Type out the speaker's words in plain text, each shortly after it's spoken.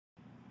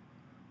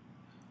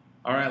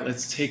Alright,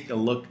 let's take a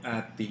look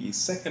at the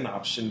second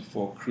option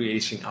for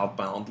creating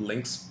outbound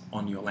links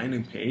on your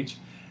landing page.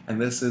 And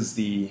this is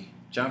the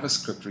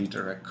JavaScript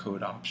redirect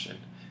code option.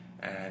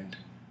 And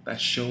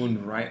that's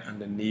shown right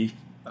underneath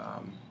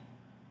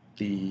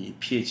the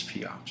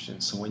PHP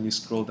option. So when you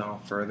scroll down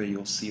further,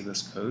 you'll see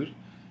this code.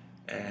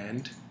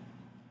 And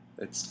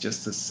it's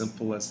just as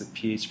simple as the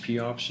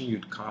PHP option.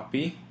 You'd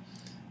copy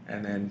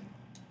and then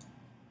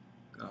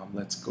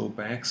let's go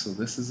back. So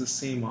this is the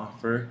same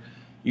offer.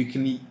 You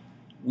can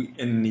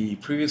in the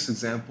previous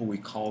example, we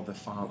called the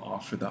file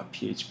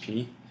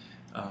offer.php.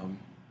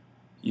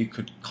 You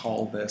could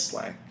call this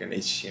like an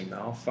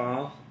HTML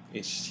file,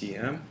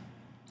 HTML,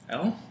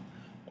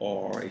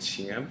 or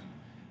HTML,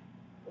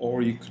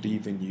 or you could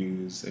even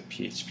use a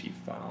PHP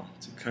file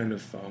to kind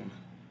of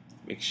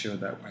make sure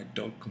that I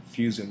don't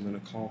confuse you. I'm going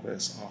to call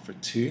this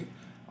offer2.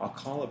 I'll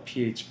call it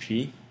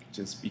PHP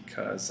just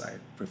because I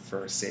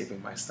prefer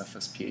saving my stuff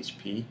as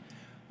PHP.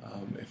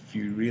 If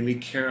you really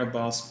care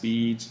about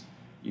speed,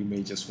 you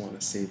may just want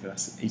to save it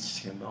as an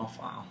HTML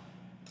file.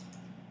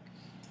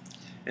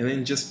 And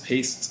then just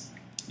paste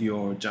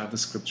your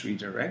JavaScript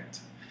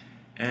redirect.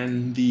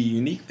 And the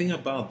unique thing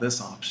about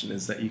this option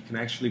is that you can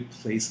actually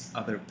place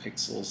other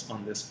pixels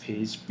on this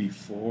page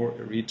before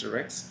it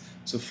redirects.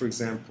 So for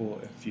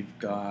example, if you've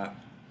got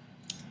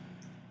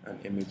an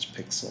image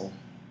pixel,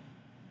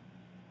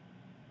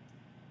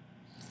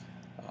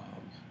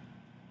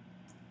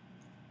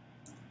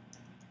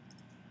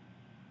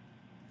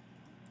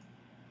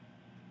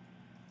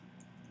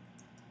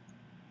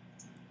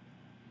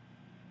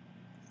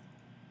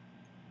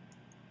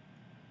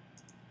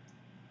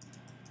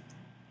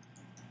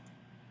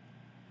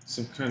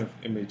 some kind of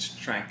image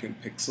tracking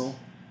pixel.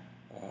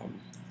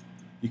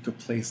 You could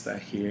place that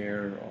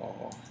here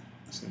or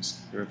some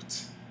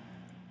script.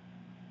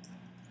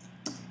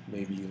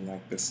 Maybe you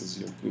like this as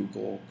your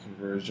Google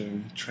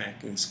conversion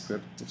tracking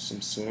script of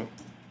some sort.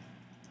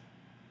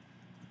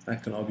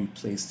 That can all be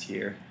placed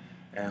here,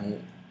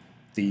 and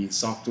the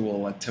software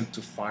will attempt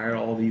to fire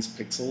all these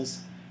pixels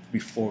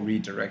before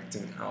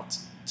redirecting out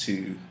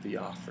to the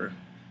offer.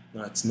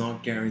 Now, it's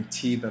not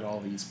guaranteed that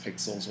all these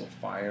pixels will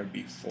fire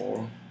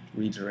before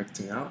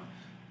redirecting out,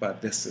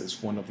 but this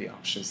is one of the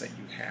options that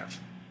you have.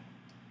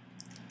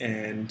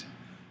 And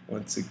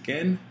once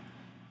again,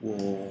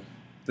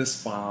 this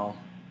file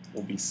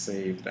will be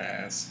saved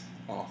as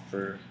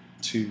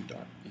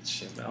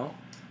offer2.html.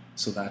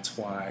 So that's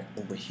why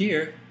over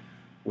here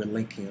we're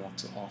linking out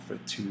to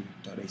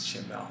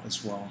offer2.html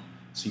as well.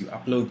 So you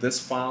upload this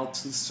file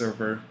to the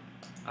server,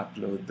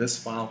 upload this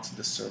file to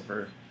the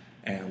server,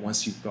 and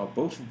once you've got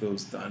both of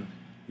those done,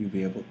 you'll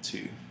be able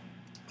to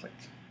click.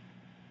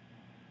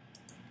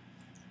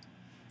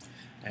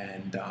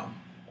 And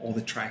all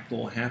the tracking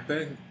will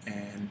happen,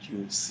 and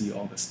you'll see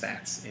all the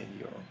stats in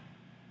your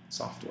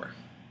software.